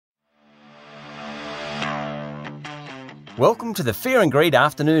Welcome to the Fear and Greed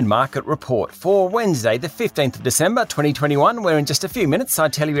Afternoon Market Report for Wednesday, the 15th of December 2021, where in just a few minutes I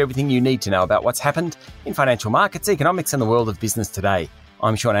tell you everything you need to know about what's happened in financial markets, economics and the world of business today.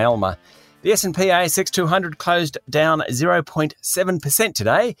 I'm Sean Aylmer. The S&P ASX 200 closed down 0.7%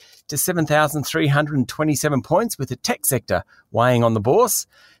 today to 7,327 points, with the tech sector weighing on the bourse.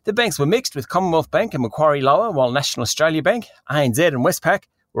 The banks were mixed, with Commonwealth Bank and Macquarie lower, while National Australia Bank, ANZ and Westpac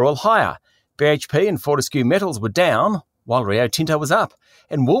were all higher. BHP and Fortescue Metals were down, while Rio Tinto was up,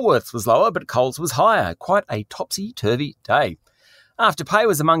 and Woolworths was lower, but Coles was higher. Quite a topsy-turvy day. Afterpay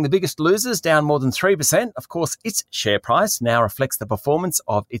was among the biggest losers, down more than 3%. Of course, its share price now reflects the performance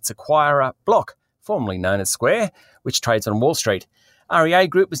of its acquirer Block, formerly known as Square, which trades on Wall Street. REA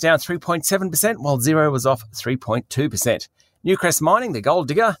Group was down 3.7%, while Xero was off 3.2%. Newcrest Mining, the gold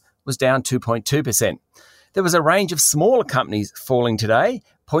digger, was down 2.2%. There was a range of smaller companies falling today.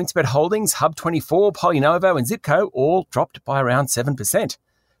 PointsBet Holdings, Hub24, Polynova and Zipco all dropped by around 7%.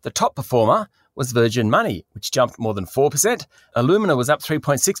 The top performer was Virgin Money, which jumped more than 4%. Illumina was up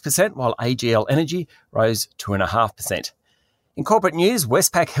 3.6%, while AGL Energy rose 2.5%. In corporate news,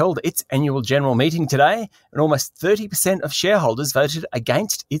 Westpac held its annual general meeting today, and almost 30% of shareholders voted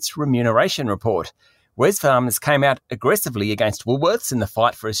against its remuneration report. Wesfarmers came out aggressively against Woolworths in the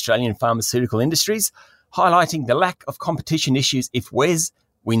fight for Australian pharmaceutical industries, highlighting the lack of competition issues if Wes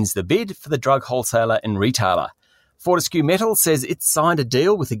wins the bid for the drug wholesaler and retailer. Fortescue Metals says it signed a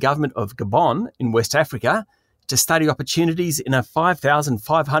deal with the government of Gabon in West Africa to study opportunities in a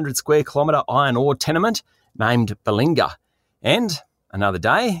 5,500 square kilometre iron ore tenement named Belinga. And another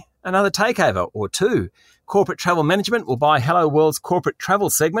day, another takeover or two. Corporate Travel Management will buy Hello World's corporate travel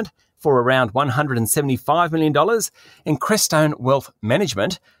segment for around $175 million, and Crestone Wealth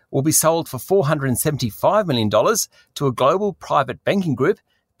Management will be sold for $475 million to a global private banking group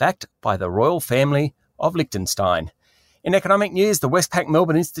backed by the royal family of Liechtenstein. In economic news, the Westpac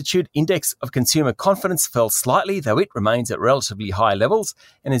Melbourne Institute Index of Consumer Confidence fell slightly, though it remains at relatively high levels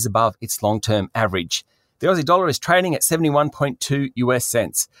and is above its long-term average. The Aussie dollar is trading at 71.2 US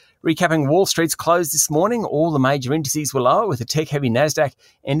cents. Recapping Wall Street's close this morning, all the major indices were lower, with the tech-heavy Nasdaq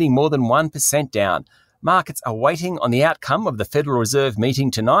ending more than 1% down. Markets are waiting on the outcome of the Federal Reserve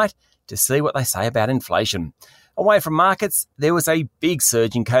meeting tonight to see what they say about inflation. Away from markets, there was a big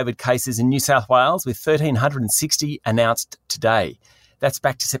surge in COVID cases in New South Wales, with 1,360 announced today. That's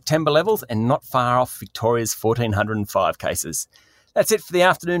back to September levels and not far off Victoria's 1,405 cases. That's it for the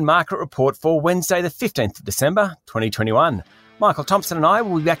afternoon market report for Wednesday, the 15th of December, 2021. Michael Thompson and I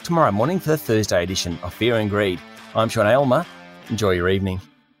will be back tomorrow morning for the Thursday edition of Fear and Greed. I'm Sean Aylmer. Enjoy your evening.